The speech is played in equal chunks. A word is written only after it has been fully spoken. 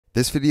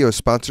This video is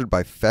sponsored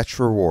by Fetch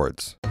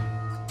Rewards.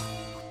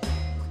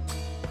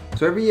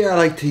 So every year I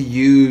like to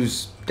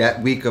use that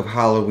week of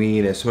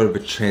Halloween as sort of a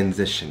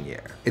transition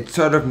year. It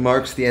sort of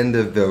marks the end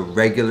of the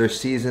regular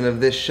season of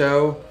this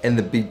show and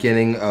the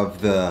beginning of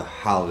the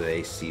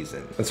holiday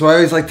season. And so I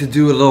always like to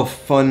do a little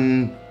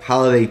fun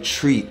holiday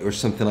treat or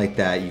something like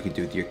that you could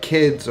do with your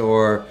kids,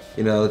 or,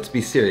 you know, let's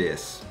be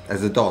serious.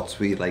 As adults,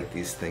 we like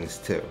these things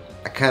too.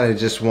 I kind of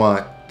just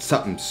want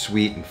something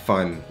sweet and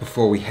fun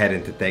before we head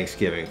into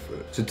Thanksgiving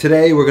food. So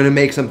today we're gonna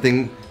make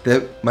something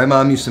that my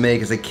mom used to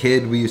make as a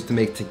kid. We used to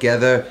make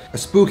together a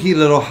spooky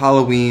little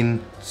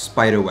Halloween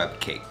spiderweb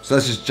cake. So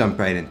let's just jump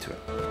right into it.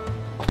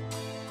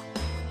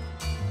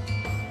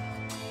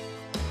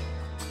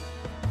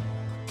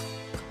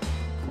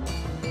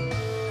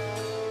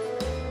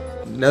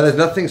 Now, there's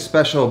nothing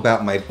special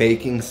about my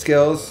baking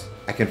skills.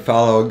 I can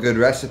follow a good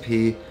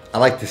recipe. I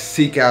like to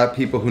seek out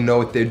people who know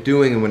what they're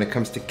doing, and when it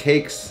comes to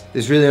cakes,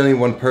 there's really only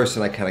one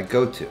person I kind of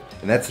go to,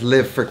 and that's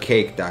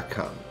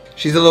liveforcake.com.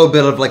 She's a little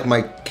bit of like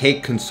my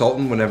cake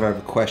consultant. Whenever I have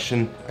a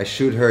question, I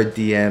shoot her a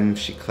DM,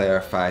 she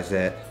clarifies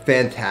it.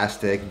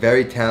 Fantastic,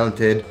 very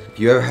talented. If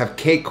you ever have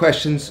cake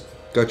questions,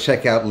 go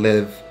check out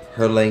Liv.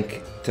 Her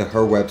link to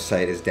her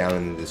website is down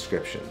in the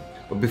description.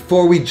 But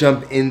before we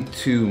jump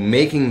into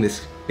making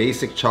this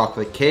basic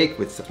chocolate cake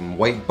with some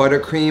white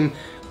buttercream,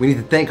 we need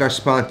to thank our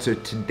sponsor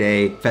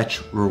today,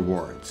 Fetch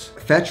Rewards.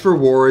 Fetch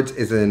Rewards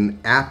is an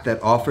app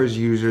that offers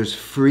users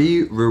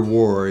free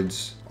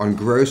rewards on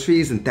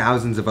groceries and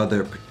thousands of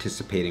other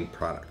participating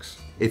products.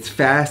 It's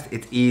fast,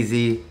 it's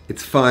easy,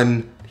 it's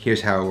fun.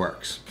 Here's how it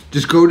works.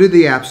 Just go to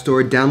the App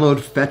Store, download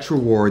Fetch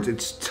Rewards.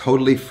 It's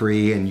totally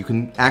free, and you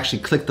can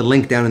actually click the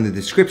link down in the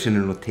description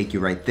and it'll take you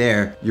right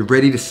there. You're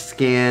ready to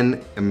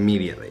scan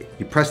immediately.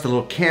 You press the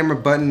little camera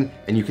button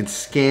and you can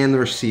scan the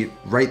receipt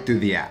right through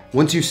the app.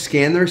 Once you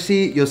scan the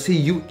receipt, you'll see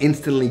you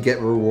instantly get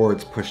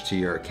rewards pushed to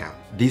your account.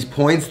 These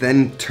points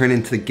then turn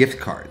into gift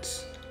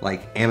cards,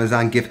 like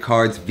Amazon gift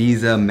cards,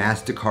 Visa,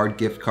 MasterCard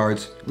gift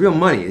cards, real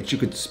money that you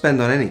could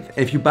spend on anything. And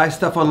if you buy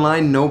stuff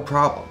online, no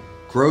problem.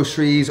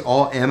 Groceries,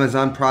 all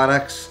Amazon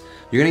products,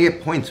 you're gonna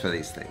get points for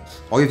these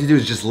things. All you have to do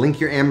is just link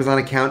your Amazon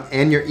account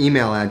and your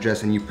email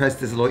address, and you press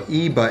this little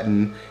E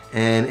button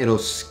and it'll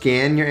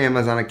scan your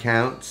Amazon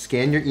account,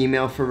 scan your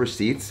email for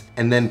receipts,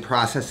 and then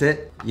process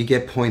it. You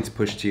get points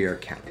pushed to your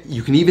account.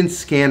 You can even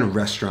scan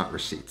restaurant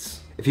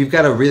receipts. If you've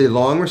got a really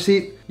long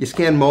receipt, you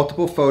scan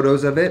multiple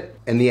photos of it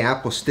and the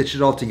app will stitch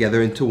it all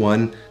together into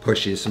one,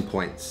 push you some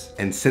points.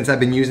 And since I've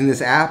been using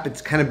this app,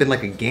 it's kind of been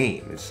like a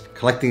game. It's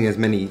collecting as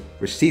many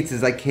receipts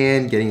as I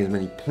can, getting as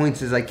many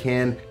points as I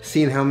can,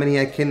 seeing how many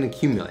I can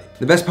accumulate.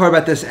 The best part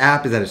about this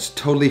app is that it's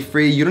totally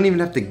free. You don't even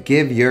have to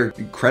give your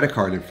credit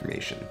card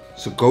information.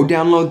 So go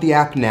download the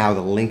app now.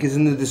 The link is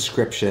in the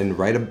description,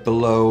 right up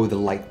below the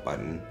like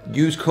button.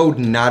 Use code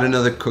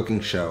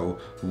NOTANOTHERCOOKINGSHOW,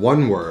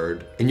 one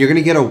word, and you're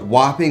gonna get a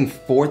whopping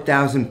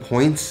 4,000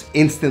 points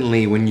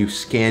instantly when you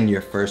scan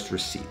your first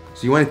receipt.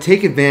 So you wanna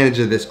take advantage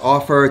of this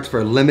offer. It's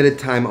for a limited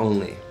time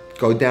only.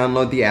 Go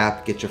download the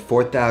app, get your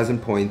 4,000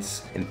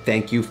 points, and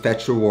thank you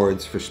Fetch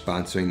Rewards for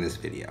sponsoring this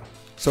video.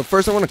 So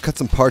first I want to cut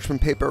some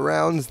parchment paper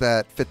rounds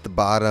that fit the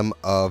bottom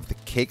of the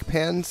cake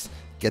pans.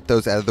 Get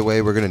those out of the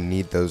way, we're gonna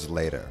need those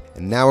later.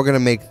 And now we're gonna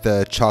make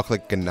the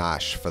chocolate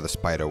ganache for the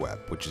spider web,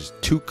 which is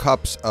 2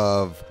 cups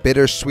of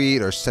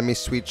bittersweet or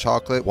semi-sweet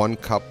chocolate, 1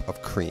 cup of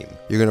cream.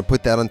 You're gonna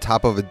put that on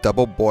top of a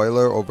double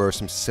boiler over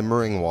some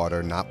simmering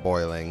water, not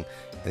boiling,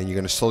 and then you're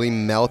gonna slowly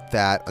melt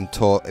that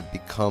until it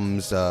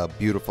becomes a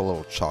beautiful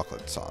little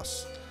chocolate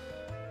sauce.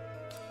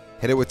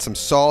 Hit it with some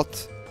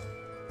salt,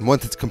 and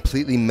once it's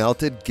completely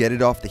melted, get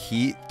it off the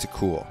heat to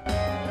cool.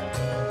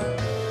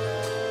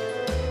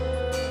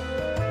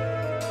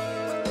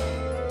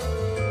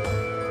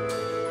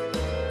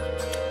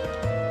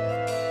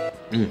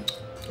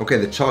 Okay,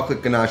 the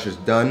chocolate ganache is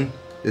done.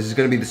 This is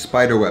gonna be the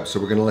spider web, so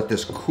we're gonna let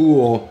this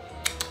cool.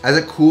 As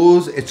it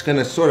cools, it's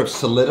gonna sort of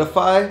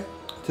solidify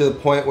to the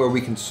point where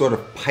we can sort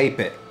of pipe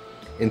it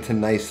into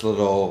nice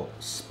little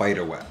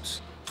spider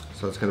webs.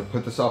 So it's gonna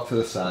put this off to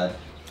the side.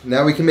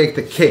 Now we can make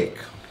the cake.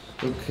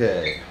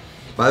 Okay.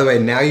 By the way,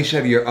 now you should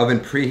have your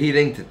oven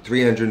preheating to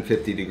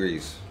 350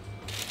 degrees.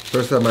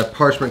 First I have my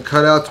parchment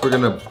cutouts. We're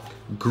gonna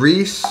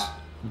grease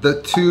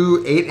the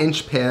 2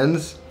 8-inch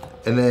pans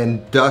and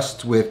then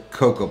dust with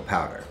cocoa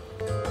powder.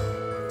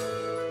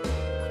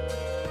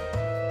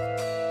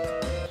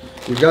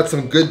 We've got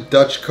some good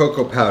Dutch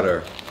cocoa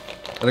powder.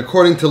 And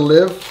according to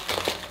Liv,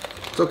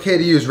 it's okay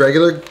to use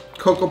regular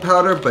cocoa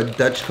powder, but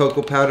Dutch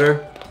cocoa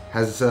powder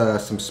has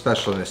some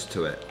specialness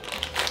to it.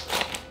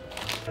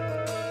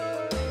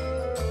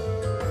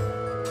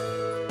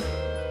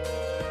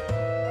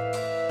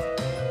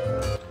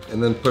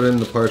 And then put in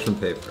the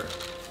parchment paper.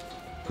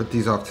 Put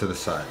these off to the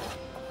side.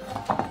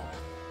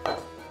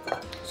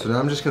 So now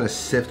I'm just gonna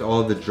sift all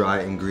of the dry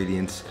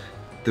ingredients.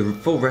 The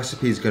full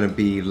recipe is gonna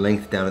be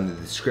linked down in the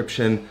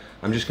description.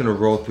 I'm just gonna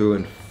roll through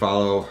and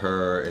follow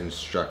her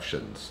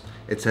instructions.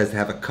 It says to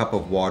have a cup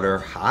of water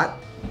hot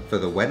for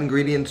the wet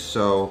ingredients,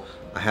 so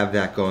I have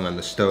that going on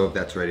the stove.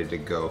 That's ready to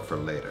go for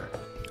later.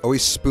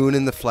 Always spoon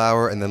in the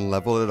flour and then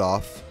level it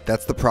off.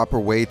 That's the proper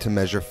way to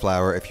measure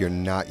flour if you're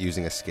not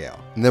using a scale.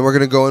 And then we're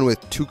going to go in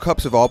with 2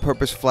 cups of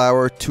all-purpose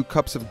flour, 2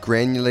 cups of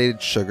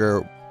granulated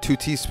sugar, 2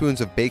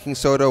 teaspoons of baking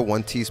soda,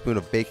 1 teaspoon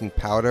of baking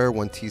powder,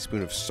 1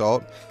 teaspoon of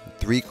salt, and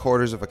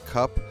 3/4 of a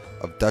cup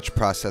of Dutch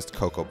processed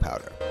cocoa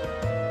powder.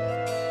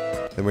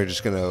 Then we're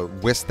just going to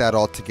whisk that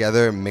all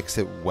together and mix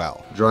it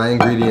well. Dry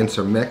ingredients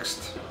are mixed.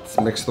 Let's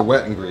mix the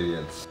wet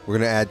ingredients. We're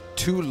going to add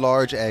 2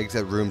 large eggs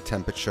at room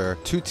temperature,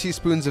 2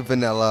 teaspoons of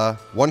vanilla,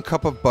 1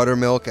 cup of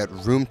buttermilk at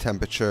room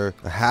temperature,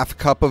 a ½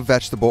 cup of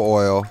vegetable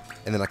oil,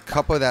 and then a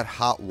cup of that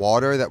hot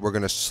water that we're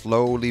going to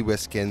slowly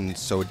whisk in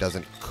so it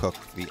doesn't cook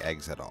the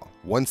eggs at all.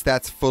 Once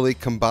that's fully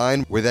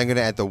combined, we're then going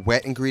to add the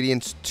wet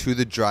ingredients to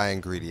the dry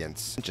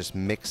ingredients. Just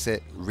mix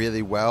it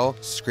really well.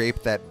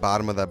 Scrape that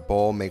bottom of that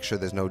bowl. Make sure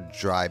there's no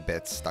dry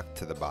bits stuck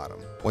to the bottom.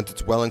 Once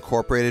it's well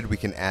incorporated, we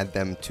can add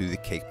them to the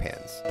cake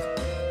pans.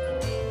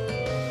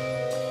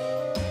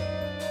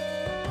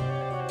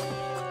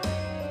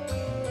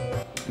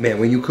 Man,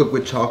 when you cook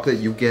with chocolate,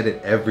 you get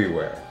it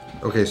everywhere.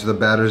 Okay, so the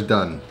batter's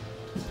done.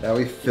 Now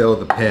we fill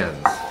the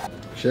pans.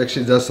 She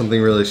actually does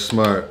something really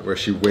smart where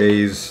she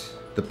weighs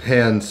the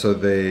pans so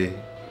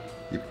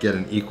you get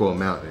an equal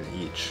amount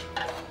in each.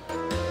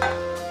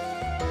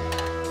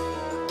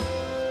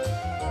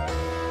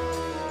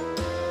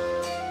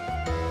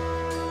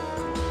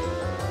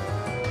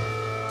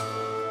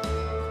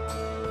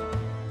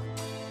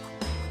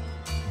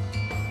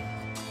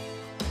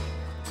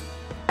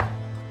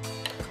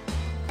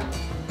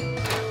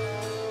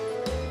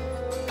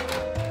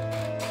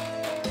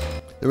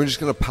 Then we're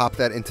just going to pop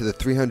that into the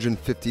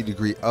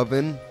 350-degree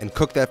oven and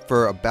cook that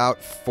for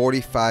about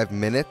 45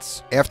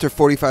 minutes. After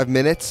 45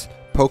 minutes,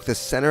 poke the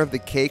center of the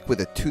cake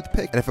with a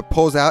toothpick, and if it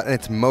pulls out and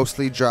it's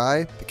mostly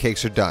dry, the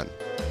cakes are done.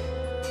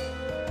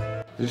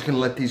 We're just going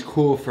to let these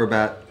cool for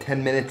about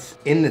 10 minutes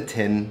in the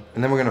tin,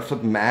 and then we're going to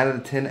flip them out of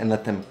the tin and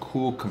let them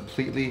cool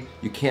completely.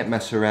 You can't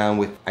mess around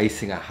with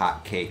icing a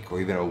hot cake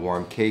or even a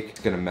warm cake. It's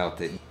going to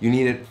melt it. You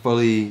need it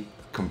fully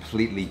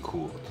completely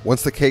cooled.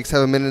 Once the cakes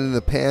have a minute in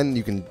the pan,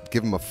 you can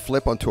give them a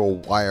flip onto a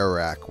wire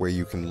rack where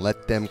you can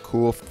let them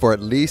cool for at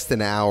least an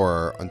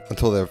hour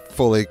until they're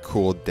fully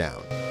cooled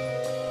down.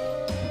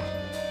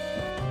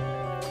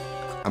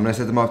 I'm gonna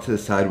set them off to the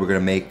side. We're gonna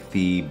make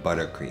the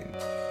buttercream.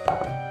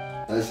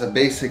 As a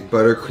basic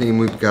buttercream,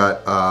 we've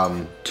got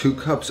 2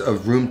 cups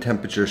of room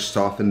temperature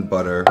softened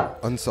butter,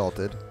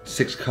 Unsalted.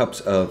 6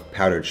 cups of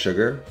powdered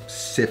sugar,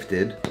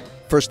 sifted.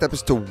 First step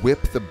is to whip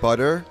the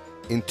butter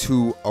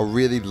into a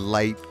really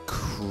light,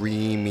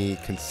 creamy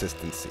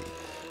consistency.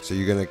 So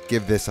you're gonna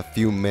give this a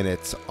few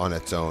minutes on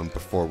its own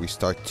before we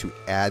start to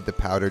add the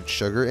powdered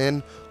sugar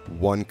in,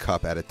 1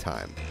 cup at a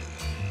time.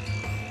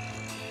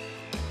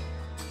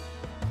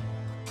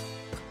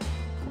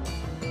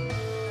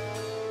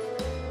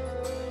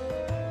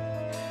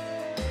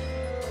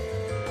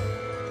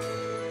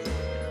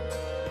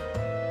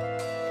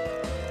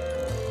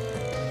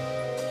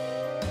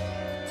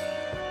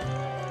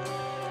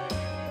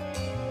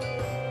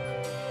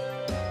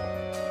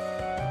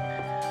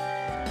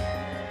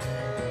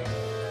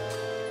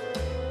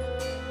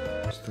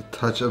 A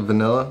touch of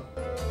vanilla.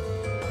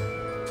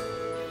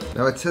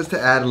 Now it says to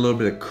add a little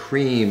bit of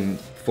cream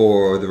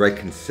for the right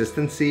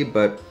consistency,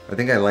 but I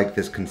think I like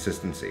this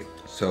consistency.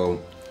 So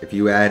if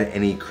you add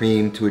any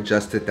cream to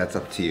adjust it, that's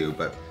up to you,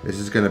 but this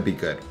is gonna be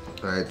good.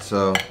 All right,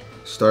 so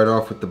start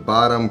off with the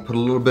bottom, put a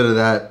little bit of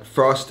that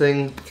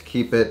frosting to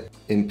keep it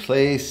in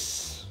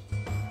place.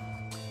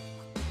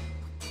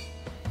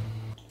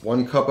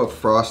 1 cup of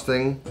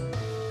frosting.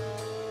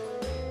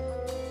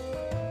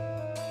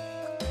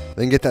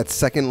 Then get that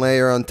second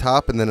layer on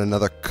top, and then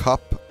another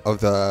cup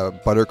of the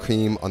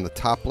buttercream on the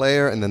top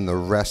layer, and then the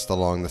rest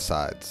along the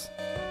sides.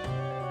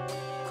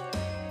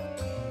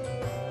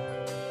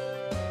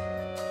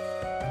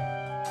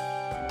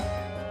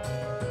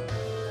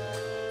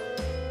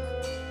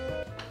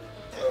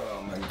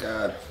 Oh my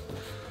God,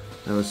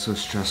 that was so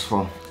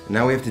stressful.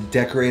 Now we have to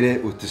decorate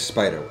it with the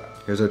spider web.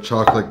 Here's our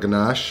chocolate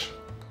ganache.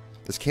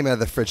 This came out of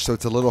the fridge, so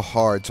it's a little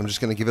hard, so I'm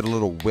just going to give it a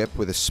little whip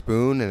with a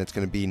spoon, and it's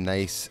going to be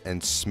nice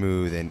and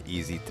smooth and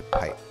easy to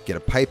pipe. Get a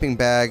piping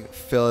bag,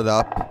 fill it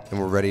up, and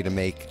we're ready to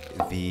make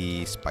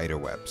the spider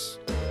webs.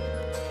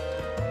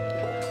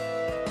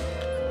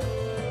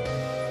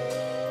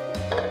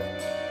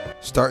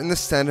 Start in the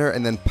center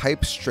and then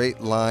pipe straight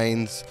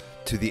lines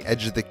to the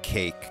edge of the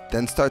cake.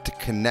 Then start to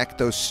connect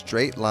those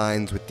straight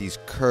lines with these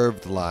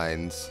curved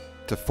lines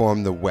to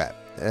form the web.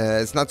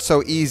 It's not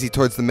so easy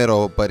towards the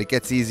middle, but it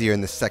gets easier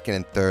in the second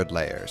and third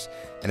layers.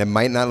 And it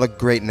might not look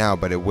great now,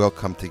 but it will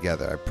come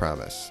together, I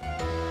promise.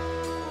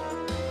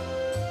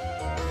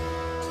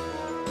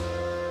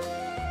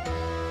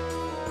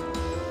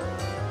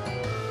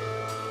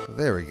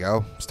 There we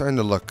go. Starting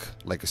to look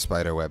like a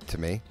spider web to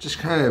me. Just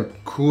kind of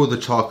cool the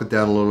chocolate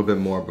down a little bit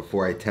more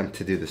before I attempt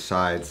to do the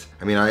sides.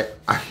 I mean,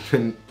 I've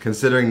been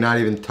considering not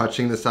even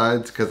touching the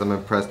sides because I'm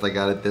impressed I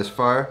got it this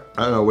far.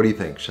 I don't know, what do you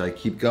think? Should I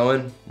keep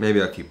going?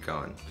 Maybe I'll keep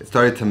going. It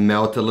started to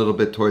melt a little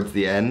bit towards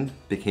the end,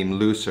 became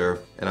looser,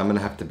 and I'm gonna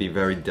have to be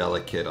very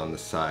delicate on the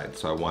side,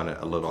 so I want it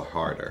a little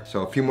harder.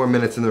 So a few more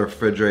minutes in the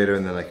refrigerator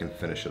and then I can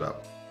finish it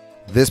up.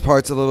 This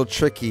part's a little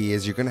tricky,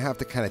 is you're gonna have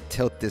to kind of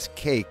tilt this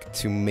cake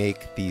to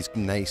make these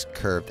nice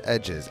curved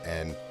edges,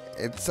 and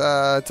it's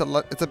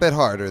a bit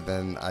harder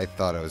than I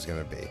thought it was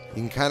gonna be. You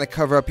can kind of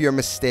cover up your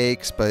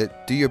mistakes,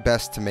 but do your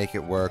best to make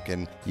it work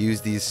and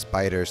use these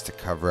spiders to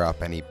cover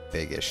up any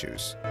big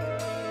issues.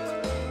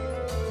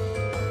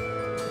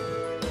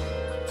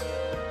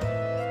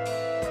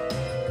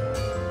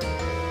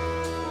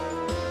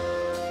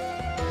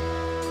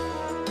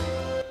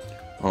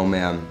 Oh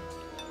man,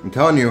 I'm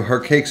telling you, her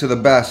cakes are the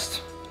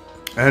best.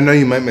 I know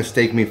you might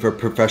mistake me for a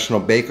professional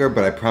baker,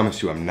 but I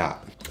promise you I'm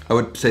not. I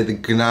would say the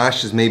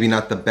ganache is maybe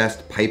not the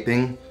best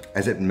piping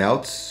as it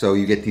melts, so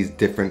you get these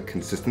different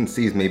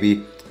consistencies.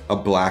 Maybe a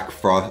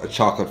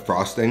chocolate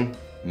frosting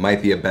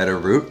might be a better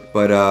route,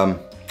 but I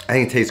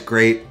think it tastes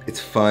great. It's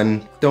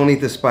fun. Don't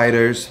eat the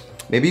spiders.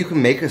 Maybe you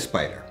can make a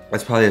spider.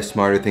 That's probably a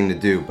smarter thing to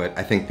do, but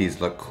I think these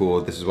look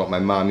cool. This is what my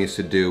mom used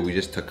to do. We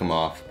just took them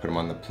off, put them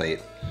on the plate.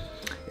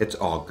 It's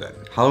all good.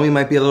 Halloween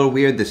might be a little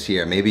weird this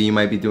year. Maybe you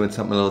might be doing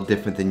something a little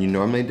different than you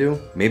normally do.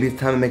 Maybe it's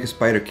time to make a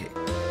spider cake.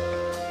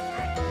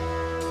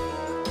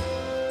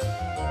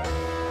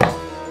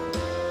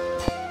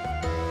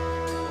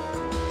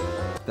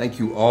 Thank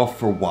you all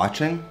for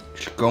watching.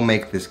 You should go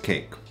make this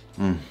cake.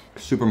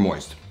 Super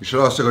moist. You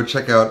should also go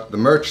check out the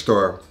merch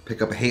store.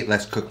 Pick up a Hate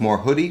Less Cook More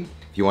hoodie.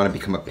 If you want to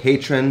become a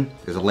patron,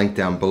 there's a link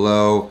down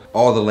below.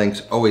 All the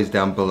links always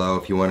down below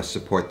if you want to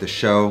support the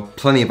show.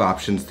 Plenty of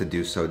options to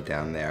do so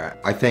down there.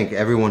 I thank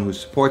everyone who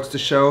supports the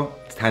show.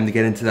 It's time to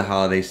get into the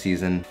holiday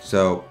season.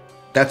 So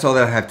that's all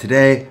that I have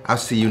today. I'll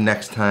see you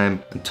next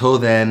time. Until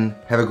then,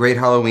 have a great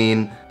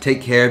Halloween. Take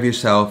care of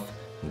yourself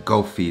and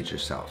go feed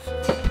yourself.